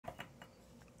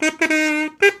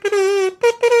Hey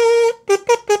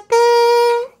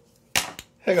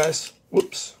guys,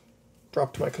 whoops,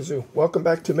 dropped my kazoo. Welcome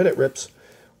back to Minute Rips.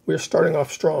 We're starting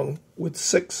off strong with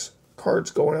 6 cards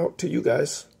going out to you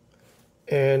guys.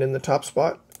 And in the top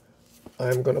spot,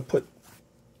 I'm going to put,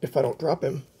 if I don't drop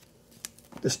him,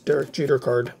 this Derek Jeter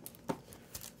card.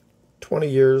 20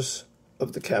 years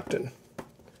of the captain.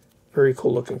 Very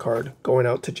cool looking card. Going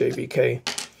out to JVK.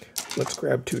 Let's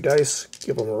grab 2 dice,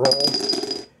 give them a roll.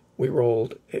 We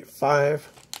rolled a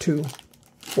 5, 2,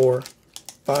 4,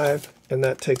 5, and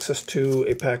that takes us to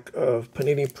a pack of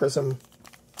Panini Prism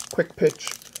Quick Pitch.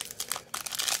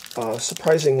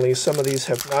 Surprisingly, some of these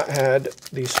have not had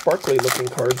the sparkly looking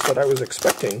cards that I was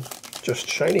expecting, just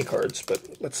shiny cards,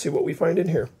 but let's see what we find in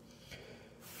here.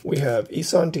 We have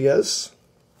Isan Diaz.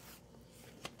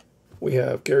 We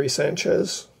have Gary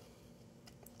Sanchez.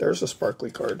 There's a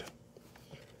sparkly card.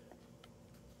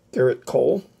 Garrett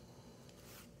Cole.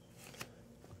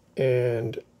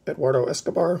 And Eduardo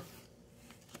Escobar.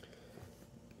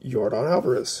 Yordan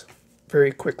Alvarez.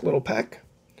 Very quick little pack.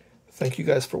 Thank you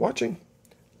guys for watching.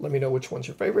 Let me know which one's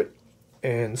your favorite.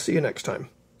 And see you next time.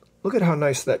 Look at how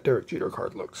nice that Derek Jeter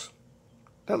card looks.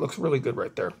 That looks really good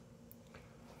right there.